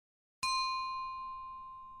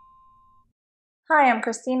Hi, I'm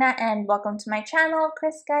Christina and welcome to my channel,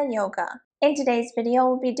 Chriskayoga. In today's video,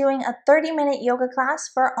 we'll be doing a 30-minute yoga class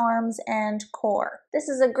for arms and core. This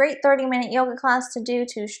is a great 30-minute yoga class to do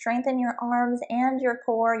to strengthen your arms and your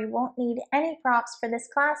core. You won't need any props for this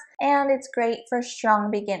class, and it's great for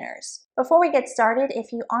strong beginners. Before we get started,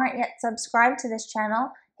 if you aren't yet subscribed to this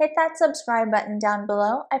channel, hit that subscribe button down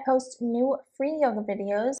below. I post new free yoga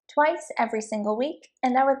videos twice every single week,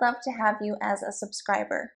 and I would love to have you as a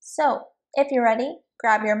subscriber. So, if you're ready,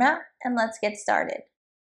 grab your mat and let's get started.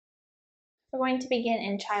 We're going to begin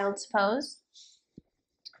in child's pose.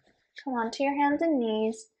 Come onto your hands and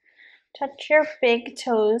knees. Touch your big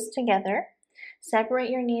toes together. Separate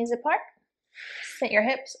your knees apart. Sit your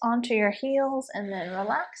hips onto your heels and then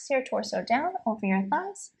relax your torso down over your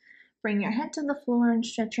thighs. Bring your head to the floor and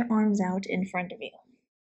stretch your arms out in front of you.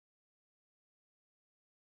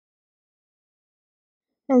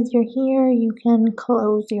 As you're here, you can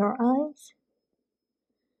close your eyes.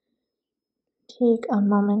 Take a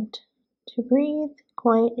moment to breathe,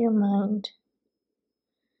 quiet your mind.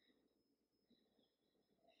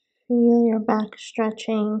 Feel your back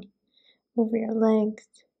stretching over your legs.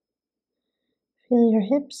 Feel your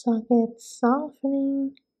hip sockets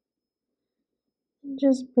softening. And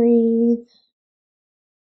just breathe.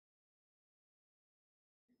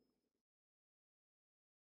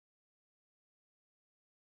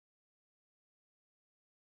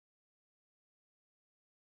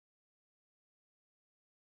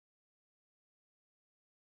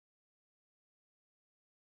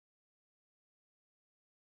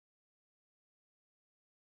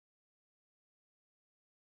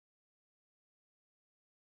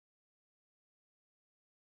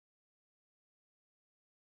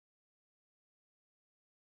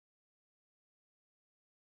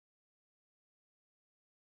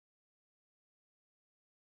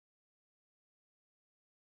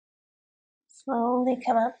 Slowly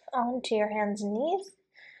come up onto your hands and knees.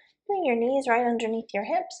 Bring your knees right underneath your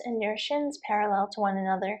hips and your shins parallel to one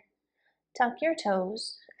another. Tuck your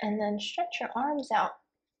toes and then stretch your arms out,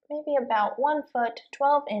 maybe about 1 foot,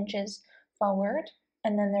 12 inches forward.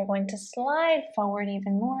 And then they're going to slide forward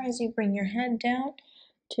even more as you bring your head down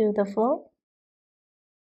to the floor.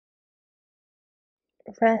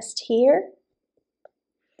 Rest here.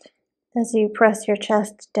 As you press your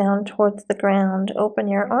chest down towards the ground, open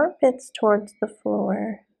your armpits towards the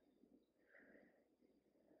floor.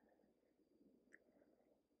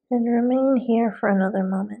 And remain here for another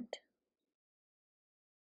moment.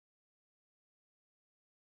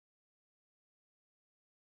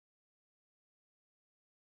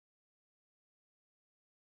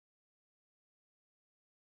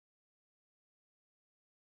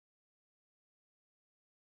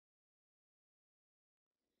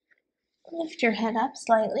 Lift your head up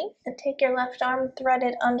slightly and take your left arm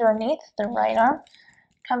threaded underneath the right arm.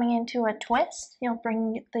 Coming into a twist, you'll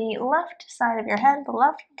bring the left side of your head, the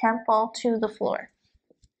left temple, to the floor.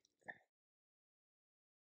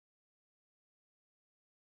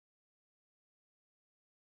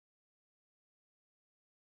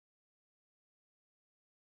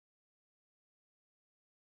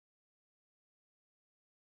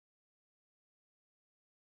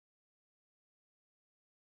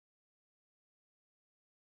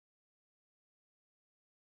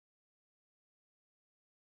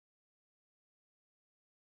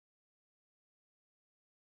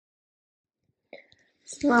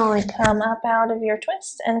 Slowly come up out of your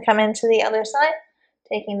twist and come into the other side,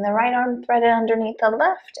 taking the right arm threaded underneath the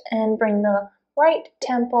left and bring the right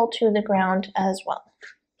temple to the ground as well.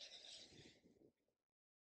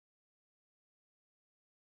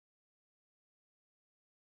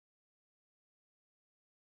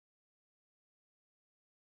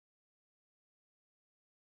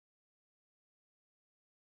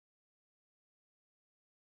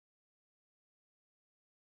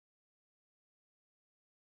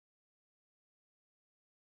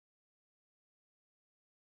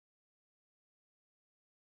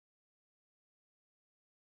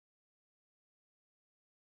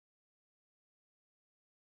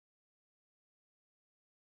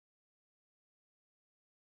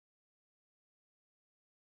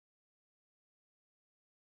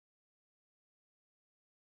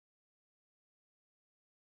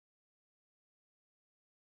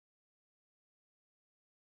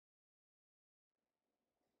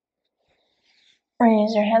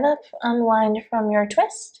 Raise your head up, unwind from your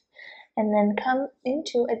twist, and then come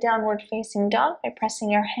into a downward facing dog by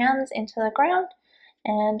pressing your hands into the ground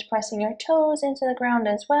and pressing your toes into the ground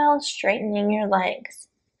as well, straightening your legs.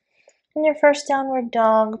 In your first downward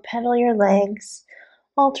dog, pedal your legs,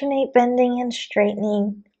 alternate bending and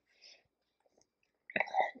straightening.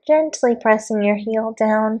 Gently pressing your heel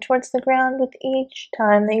down towards the ground with each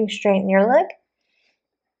time that you straighten your leg.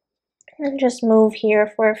 And just move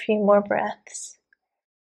here for a few more breaths.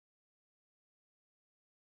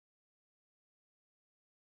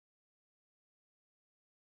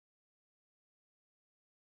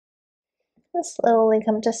 And slowly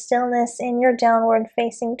come to stillness in your downward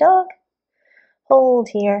facing dog. Hold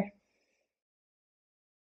here.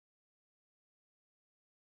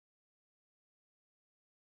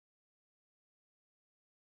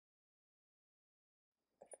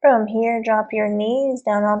 From here, drop your knees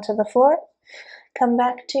down onto the floor. Come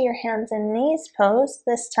back to your hands and knees pose,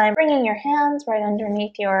 this time bringing your hands right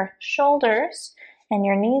underneath your shoulders and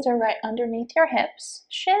your knees are right underneath your hips.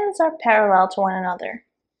 Shins are parallel to one another.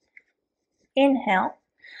 Inhale,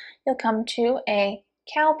 you'll come to a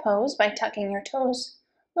cow pose by tucking your toes,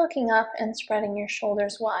 looking up and spreading your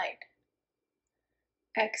shoulders wide.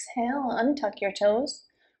 Exhale, untuck your toes,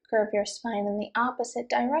 curve your spine in the opposite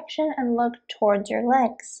direction and look towards your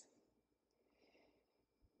legs.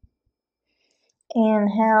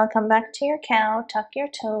 Inhale, come back to your cow, tuck your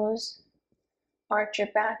toes, arch your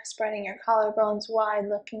back, spreading your collarbones wide,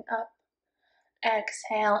 looking up.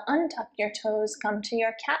 Exhale, untuck your toes, come to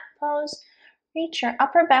your cat pose, reach your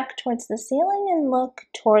upper back towards the ceiling and look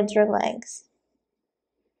towards your legs.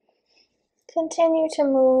 Continue to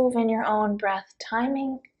move in your own breath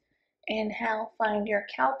timing. Inhale, find your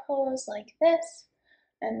cow pose like this,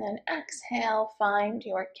 and then exhale, find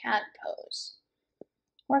your cat pose.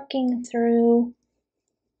 Working through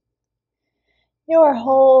your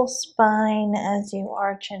whole spine as you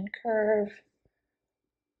arch and curve,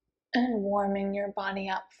 and warming your body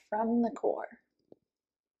up from the core.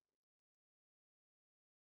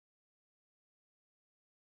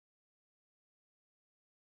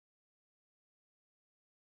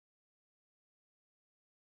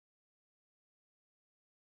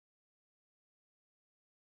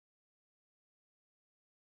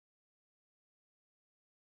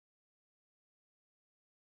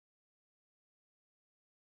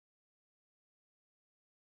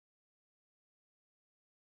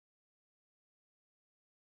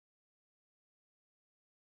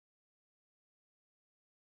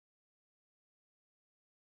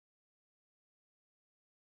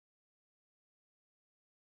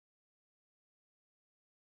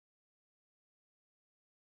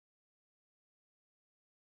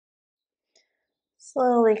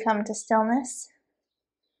 Slowly come to stillness.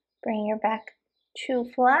 Bring your back to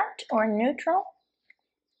flat or neutral.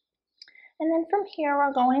 And then from here,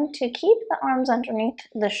 we're going to keep the arms underneath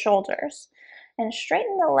the shoulders and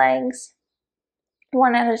straighten the legs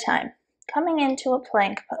one at a time, coming into a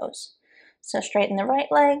plank pose. So straighten the right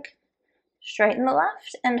leg, straighten the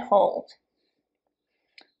left, and hold.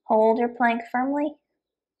 Hold your plank firmly,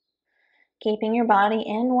 keeping your body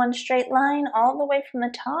in one straight line all the way from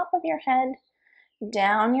the top of your head,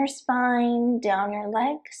 down your spine, down your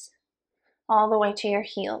legs, all the way to your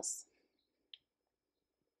heels.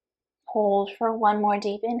 Hold for one more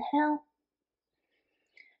deep inhale,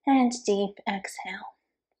 and deep exhale.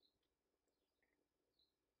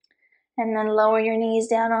 And then lower your knees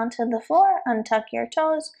down onto the floor, untuck your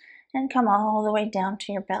toes, and come all the way down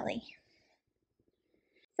to your belly.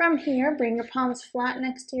 From here, bring your palms flat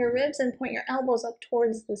next to your ribs and point your elbows up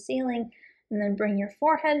towards the ceiling, and then bring your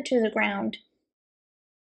forehead to the ground.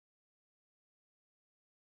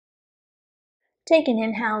 Take an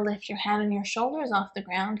inhale, lift your head and your shoulders off the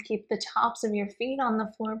ground. Keep the tops of your feet on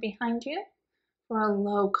the floor behind you for a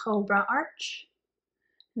low cobra arch.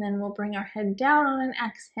 And then we'll bring our head down on an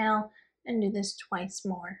exhale and do this twice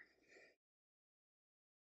more.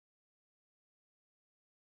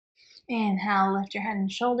 Inhale, lift your head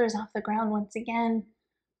and shoulders off the ground once again.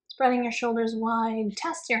 Spreading your shoulders wide,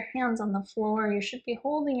 test your hands on the floor. You should be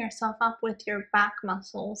holding yourself up with your back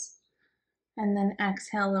muscles. And then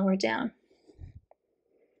exhale, lower down.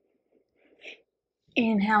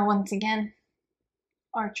 Inhale once again,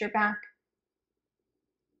 arch your back.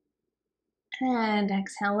 And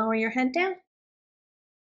exhale, lower your head down.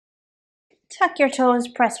 Tuck your toes,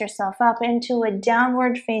 press yourself up into a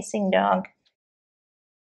downward facing dog.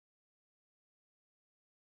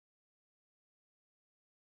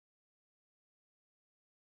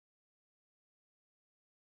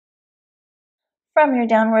 From your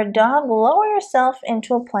downward dog, lower yourself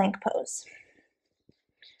into a plank pose.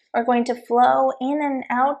 We're going to flow in and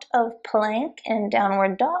out of plank and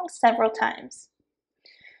downward dog several times,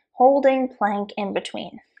 holding plank in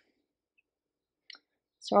between.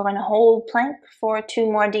 So we're going to hold plank for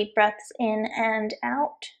 2 more deep breaths in and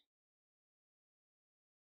out.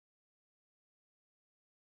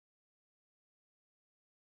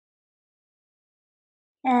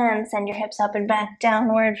 And send your hips up and back,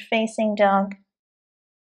 downward facing dog.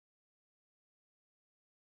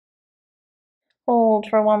 Hold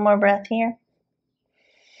for one more breath here.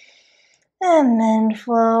 And then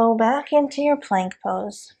flow back into your plank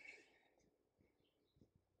pose.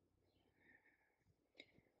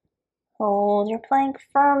 Hold your plank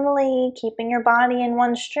firmly, keeping your body in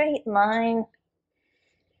one straight line.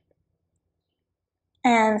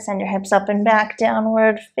 And send your hips up and back,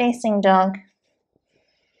 downward facing dog.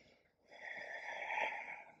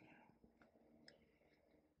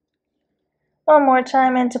 One more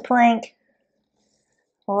time into plank.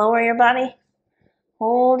 Lower your body.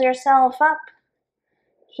 Hold yourself up.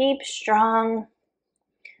 Keep strong.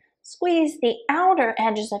 Squeeze the outer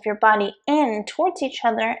edges of your body in towards each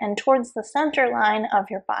other and towards the center line of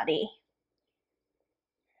your body.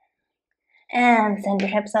 And send your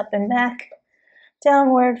hips up and back.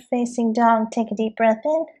 Downward facing dog. Take a deep breath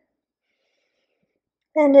in.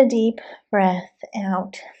 And a deep breath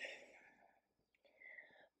out.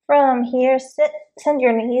 From here, send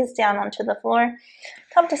your knees down onto the floor.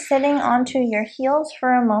 Come to sitting onto your heels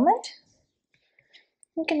for a moment.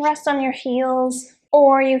 You can rest on your heels,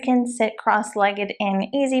 or you can sit cross-legged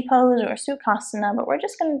in easy pose or sukhasana, but we're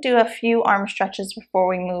just going to do a few arm stretches before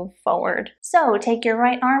we move forward. So take your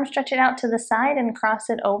right arm, stretch it out to the side and cross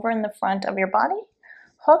it over in the front of your body.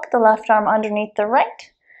 Hook the left arm underneath the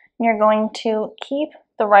right. And you're going to keep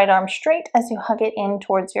the right arm straight as you hug it in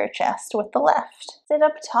towards your chest with the left. Sit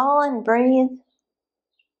up tall and breathe.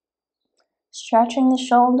 Stretching the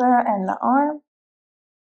shoulder and the arm.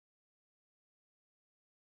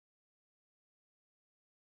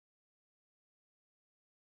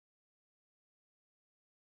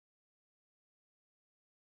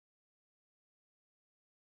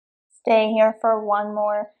 Stay here for one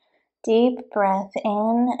more deep breath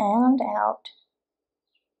in and out.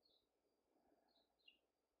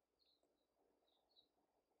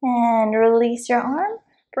 And release your arm,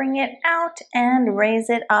 bring it out and raise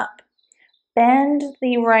it up. Bend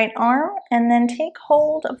the right arm and then take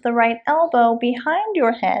hold of the right elbow behind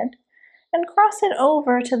your head and cross it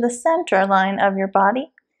over to the center line of your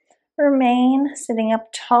body. Remain sitting up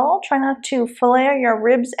tall. Try not to flare your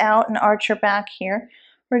ribs out and arch your back here.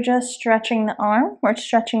 We're just stretching the arm. We're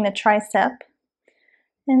stretching the tricep.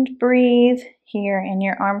 And breathe here in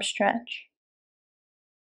your arm stretch.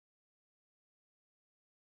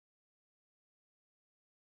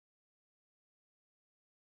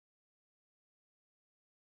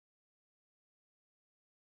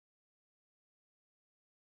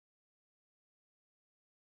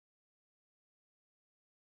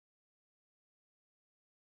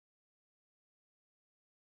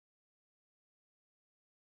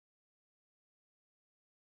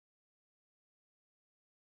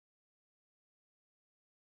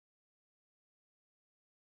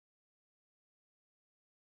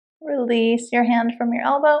 Release your hand from your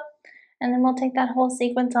elbow, and then we'll take that whole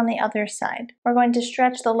sequence on the other side. We're going to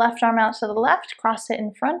stretch the left arm out to the left, cross it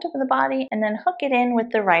in front of the body, and then hook it in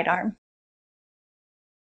with the right arm.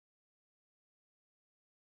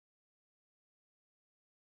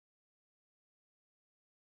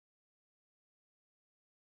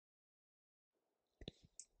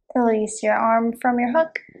 Release your arm from your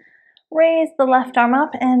hook. Raise the left arm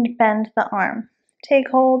up and bend the arm. Take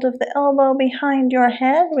hold of the elbow behind your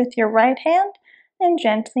head with your right hand and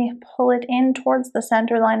gently pull it in towards the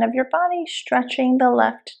center line of your body, stretching the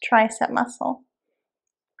left tricep muscle.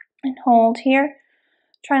 And hold here.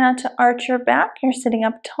 Try not to arch your back. You're sitting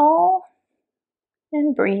up tall.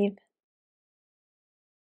 And breathe.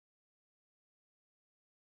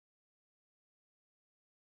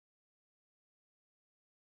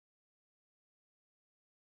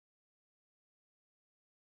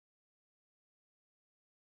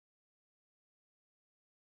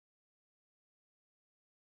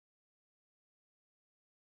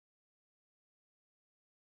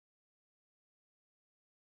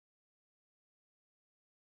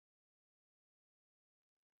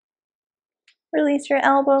 Release your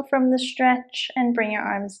elbow from the stretch and bring your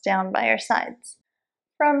arms down by your sides.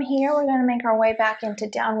 From here, we're going to make our way back into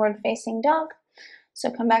downward facing dog. So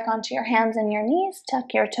come back onto your hands and your knees,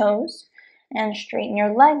 tuck your toes, and straighten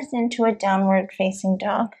your legs into a downward facing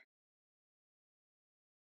dog.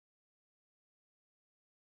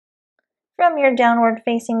 From your downward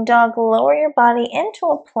facing dog, lower your body into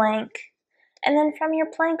a plank, and then from your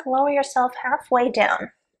plank, lower yourself halfway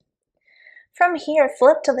down. From here,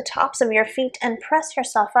 flip to the tops of your feet and press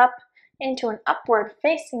yourself up into an upward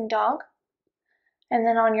facing dog. And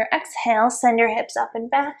then on your exhale, send your hips up and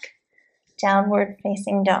back, downward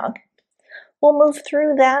facing dog. We'll move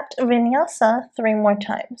through that vinyasa 3 more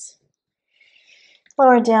times.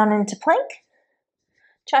 Lower down into plank.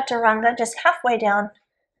 Chaturanga, just halfway down.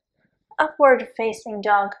 Upward facing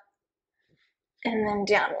dog. And then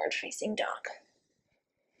downward facing dog.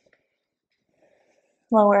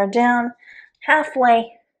 Lower down,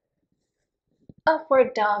 halfway.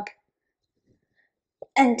 Upward dog.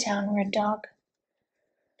 And downward dog.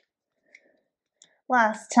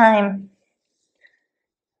 Last time.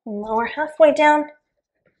 Lower halfway down.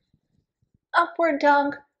 Upward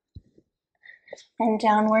dog. And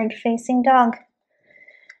downward facing dog.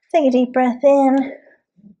 Take a deep breath in.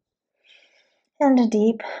 And a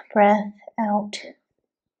deep breath out.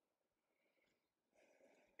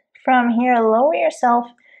 From here, lower yourself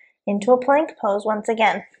into a plank pose once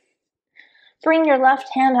again. Bring your left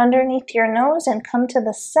hand underneath your nose and come to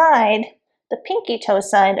the side, the pinky toe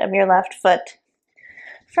side of your left foot.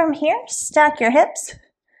 From here, stack your hips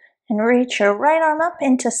and reach your right arm up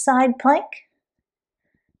into side plank.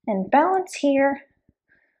 And balance here,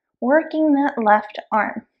 working that left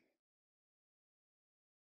arm.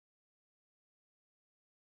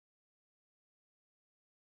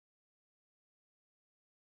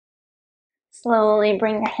 Slowly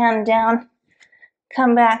bring your hand down.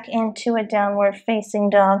 Come back into a downward facing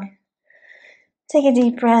dog. Take a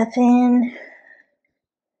deep breath in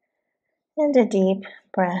and a deep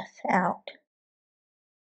breath out.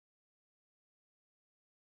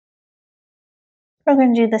 We're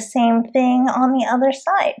going to do the same thing on the other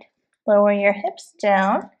side. Lower your hips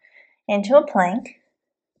down into a plank.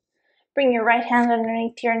 Bring your right hand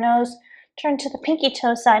underneath your nose. Turn to the pinky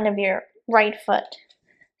toe side of your right foot.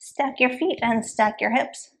 Stack your feet and stack your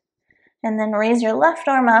hips. And then raise your left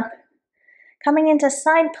arm up, coming into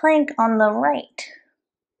side plank on the right.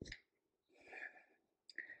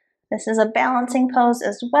 This is a balancing pose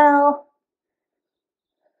as well.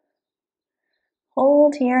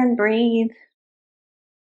 Hold here and breathe.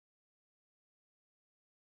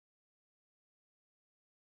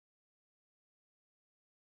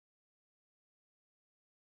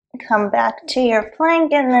 Come back to your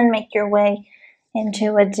plank and then make your way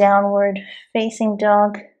into a downward facing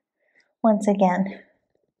dog once again.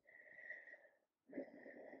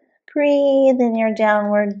 Breathe in your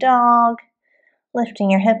downward dog,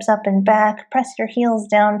 lifting your hips up and back. Press your heels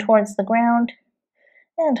down towards the ground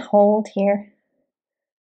and hold here.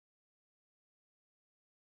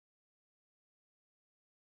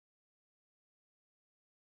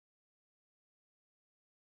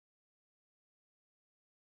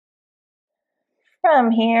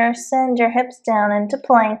 From here, send your hips down into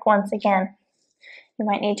plank once again. You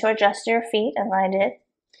might need to adjust your feet as I did.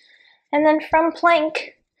 And then from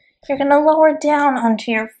plank, you're going to lower down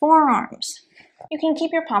onto your forearms. You can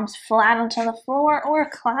keep your palms flat onto the floor or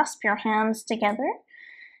clasp your hands together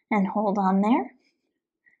and hold on there.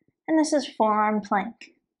 And this is forearm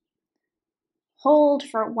plank. Hold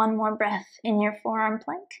for one more breath in your forearm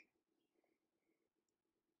plank.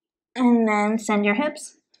 And then send your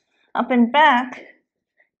hips up and back,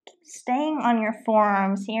 staying on your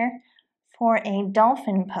forearms here for a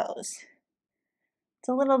dolphin pose. It's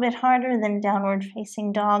a little bit harder than downward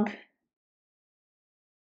facing dog.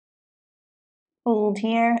 Hold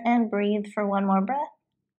here and breathe for one more breath.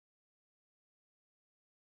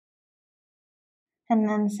 And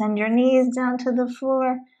then send your knees down to the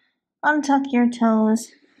floor, untuck your toes,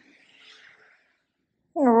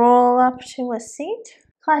 and roll up to a seat.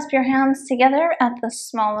 Clasp your hands together at the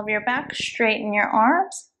small of your back, straighten your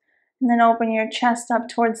arms, and then open your chest up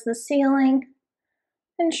towards the ceiling,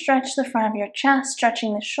 and stretch the front of your chest,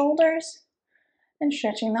 stretching the shoulders, and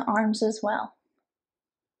stretching the arms as well.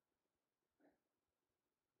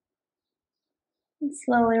 And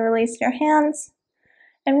slowly release your hands,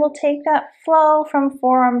 and we'll take that flow from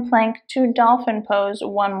forearm plank to dolphin pose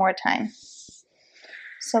one more time.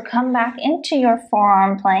 So come back into your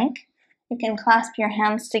forearm plank. You can clasp your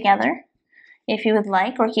hands together if you would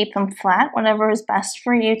like, or keep them flat, whatever is best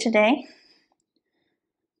for you today.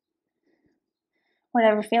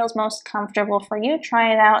 Whatever feels most comfortable for you,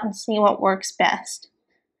 try it out and see what works best.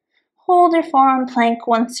 Hold your forearm plank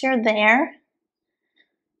once you're there.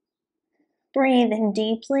 Breathe in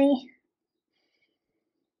deeply.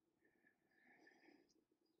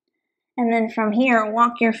 And then from here,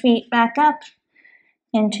 walk your feet back up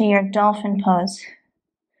into your dolphin pose.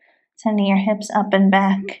 Sending your hips up and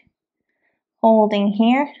back. Holding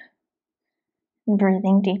here and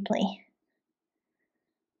breathing deeply.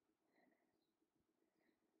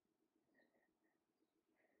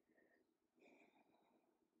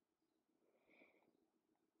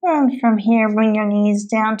 And from here, bring your knees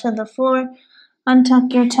down to the floor.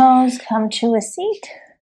 Untuck your toes, come to a seat.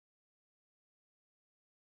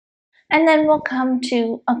 And then we'll come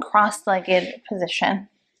to a cross-legged position.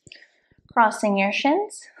 Crossing your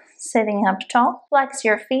shins, sitting up tall. Flex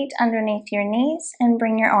your feet underneath your knees and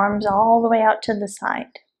bring your arms all the way out to the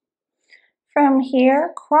side. From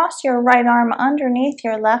here, cross your right arm underneath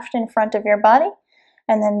your left in front of your body,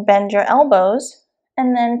 and then bend your elbows,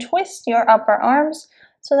 and then twist your upper arms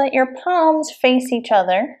so that your palms face each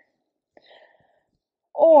other,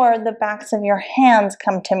 or the backs of your hands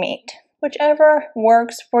come to meet, whichever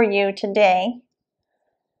works for you today.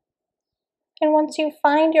 And once you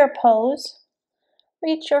find your pose,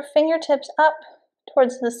 reach your fingertips up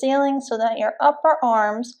towards the ceiling so that your upper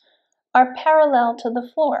arms are parallel to the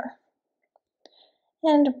floor.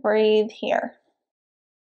 And breathe here.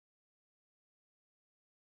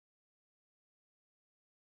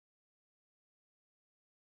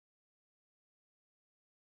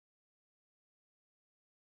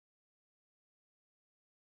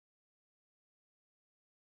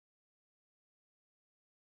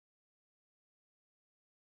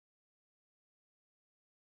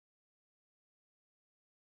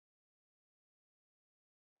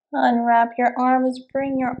 Unwrap your arms,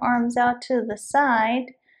 bring your arms out to the side,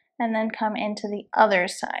 and then come into the other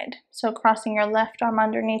side. So crossing your left arm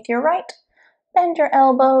underneath your right, bend your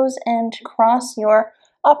elbows and cross your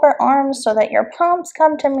upper arms so that your palms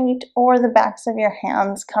come to meet or the backs of your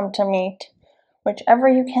hands come to meet, whichever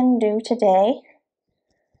you can do today.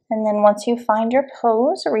 And then once you find your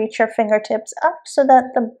pose, reach your fingertips up so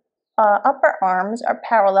that the upper arms are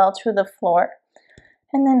parallel to the floor.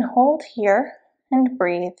 And then hold here and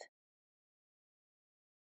breathe.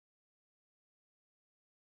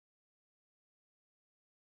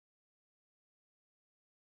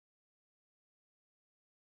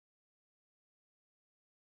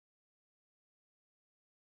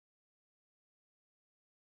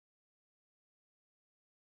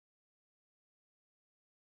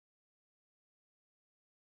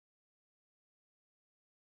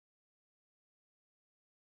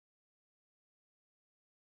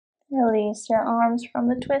 Release your arms from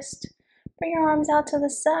the twist. Bring your arms out to the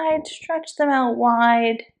side, stretch them out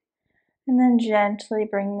wide, and then gently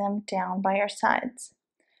bring them down by your sides.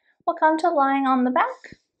 We'll come to lying on the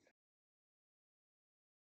back.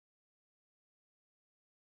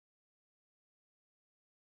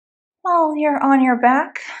 While you're on your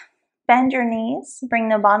back, bend your knees, bring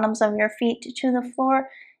the bottoms of your feet to the floor,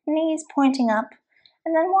 knees pointing up,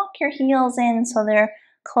 and then walk your heels in so they're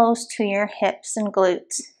close to your hips and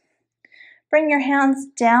glutes. Bring your hands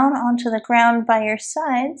down onto the ground by your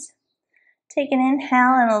sides. Take an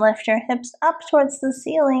inhale and lift your hips up towards the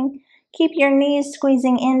ceiling. Keep your knees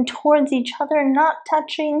squeezing in towards each other, not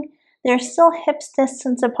touching. They're still hips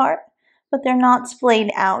distance apart, but they're not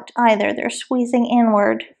splayed out either. They're squeezing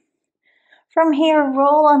inward. From here,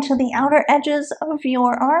 roll onto the outer edges of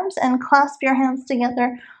your arms and clasp your hands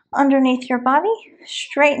together underneath your body.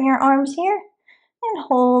 Straighten your arms here and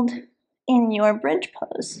hold in your bridge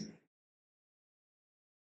pose.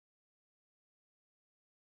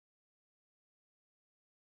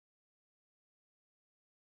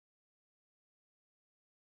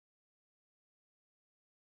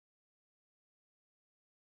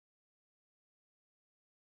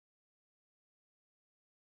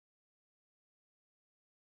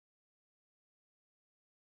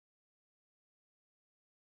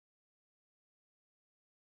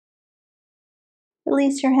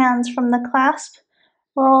 Release your hands from the clasp.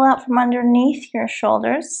 Roll out from underneath your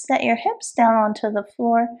shoulders. Set your hips down onto the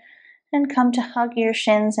floor and come to hug your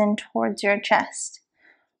shins in towards your chest.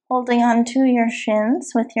 Holding onto your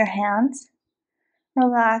shins with your hands.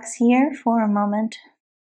 Relax here for a moment.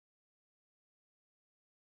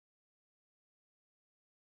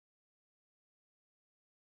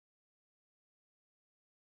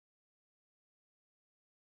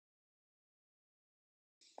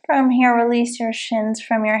 From here, release your shins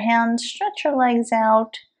from your hands. Stretch your legs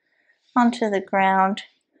out onto the ground.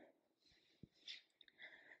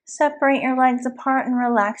 Separate your legs apart and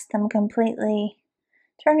relax them completely.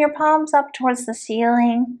 Turn your palms up towards the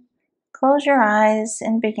ceiling. Close your eyes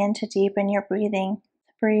and begin to deepen your breathing.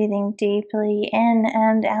 Breathing deeply in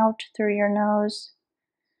and out through your nose.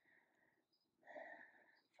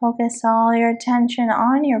 Focus all your attention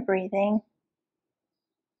on your breathing.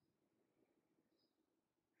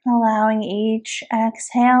 Allowing each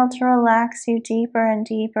exhale to relax you deeper and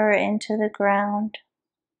deeper into the ground.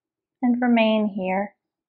 And remain here.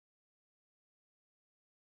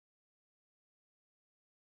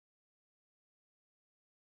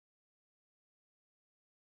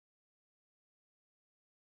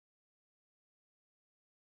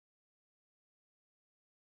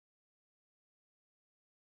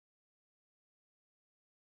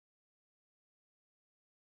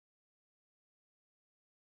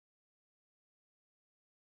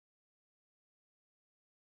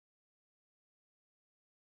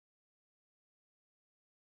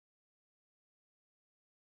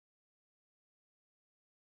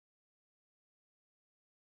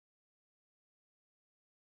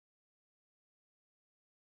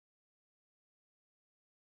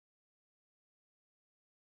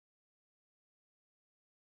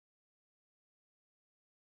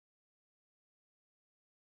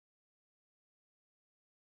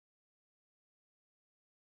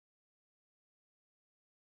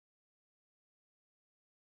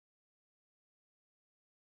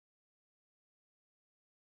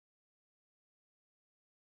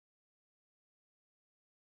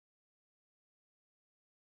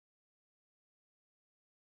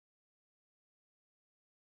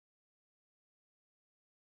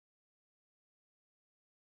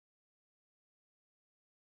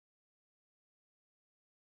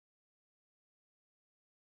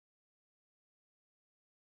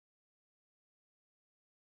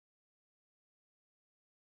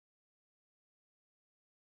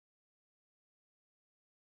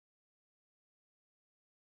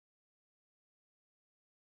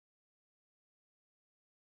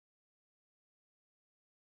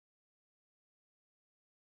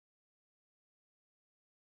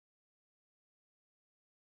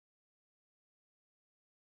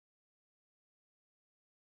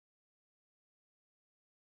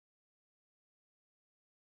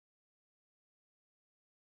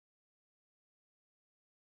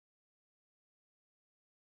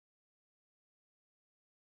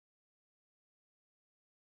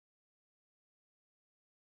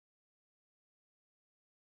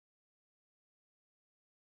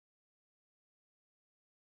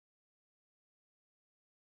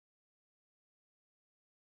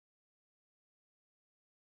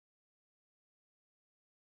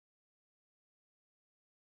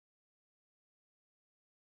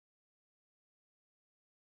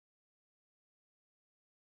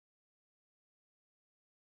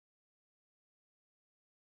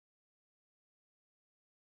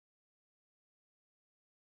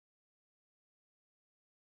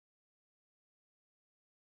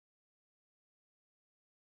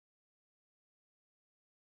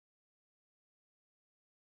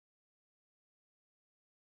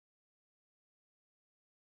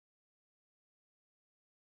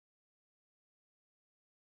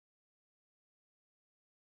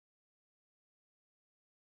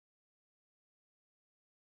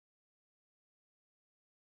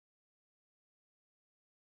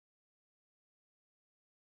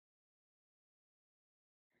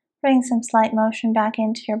 Bring some slight motion back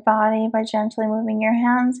into your body by gently moving your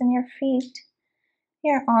hands and your feet,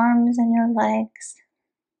 your arms and your legs.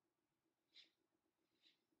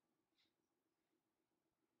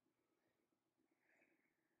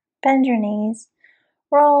 Bend your knees,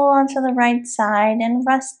 roll onto the right side and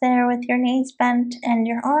rest there with your knees bent and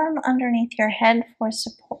your arm underneath your head for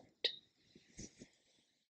support.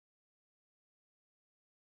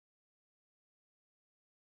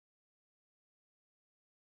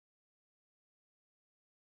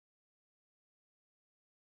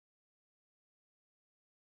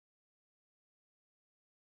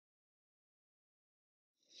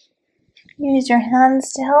 Use your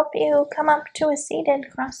hands to help you come up to a seated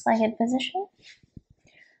cross-legged position.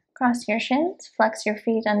 Cross your shins, flex your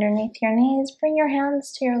feet underneath your knees, bring your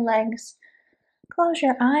hands to your legs. Close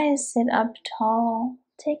your eyes, sit up tall.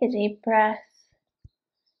 Take a deep breath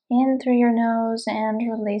in through your nose and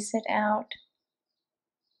release it out.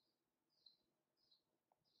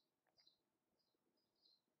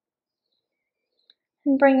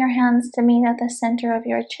 And bring your hands to meet at the center of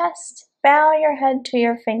your chest. Bow your head to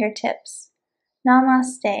your fingertips.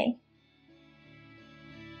 Namaste.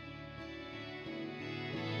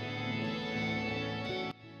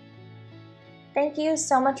 Thank you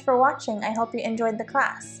so much for watching. I hope you enjoyed the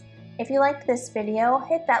class. If you liked this video,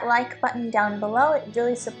 hit that like button down below. It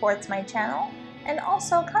really supports my channel. And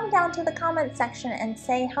also come down to the comment section and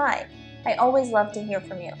say hi. I always love to hear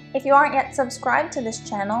from you. If you aren't yet subscribed to this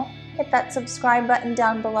channel, hit that subscribe button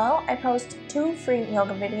down below. I post 2 free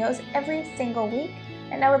yoga videos every single week,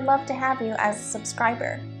 and I would love to have you as a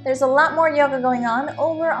subscriber. There's a lot more yoga going on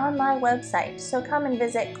over on my website, so come and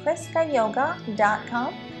visit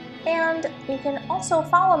chriskayoga.com. And you can also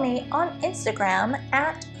follow me on Instagram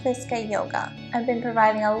at chriskayoga. I've been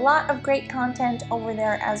providing a lot of great content over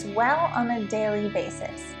there as well on a daily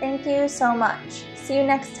basis. Thank you so much. See you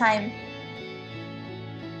next time.